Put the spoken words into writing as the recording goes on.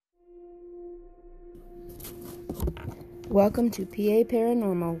Welcome to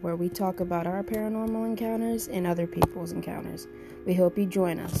PAParanormal, where we talk about our paranormal encounters and other people's encounters. We hope you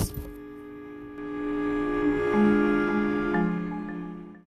join us.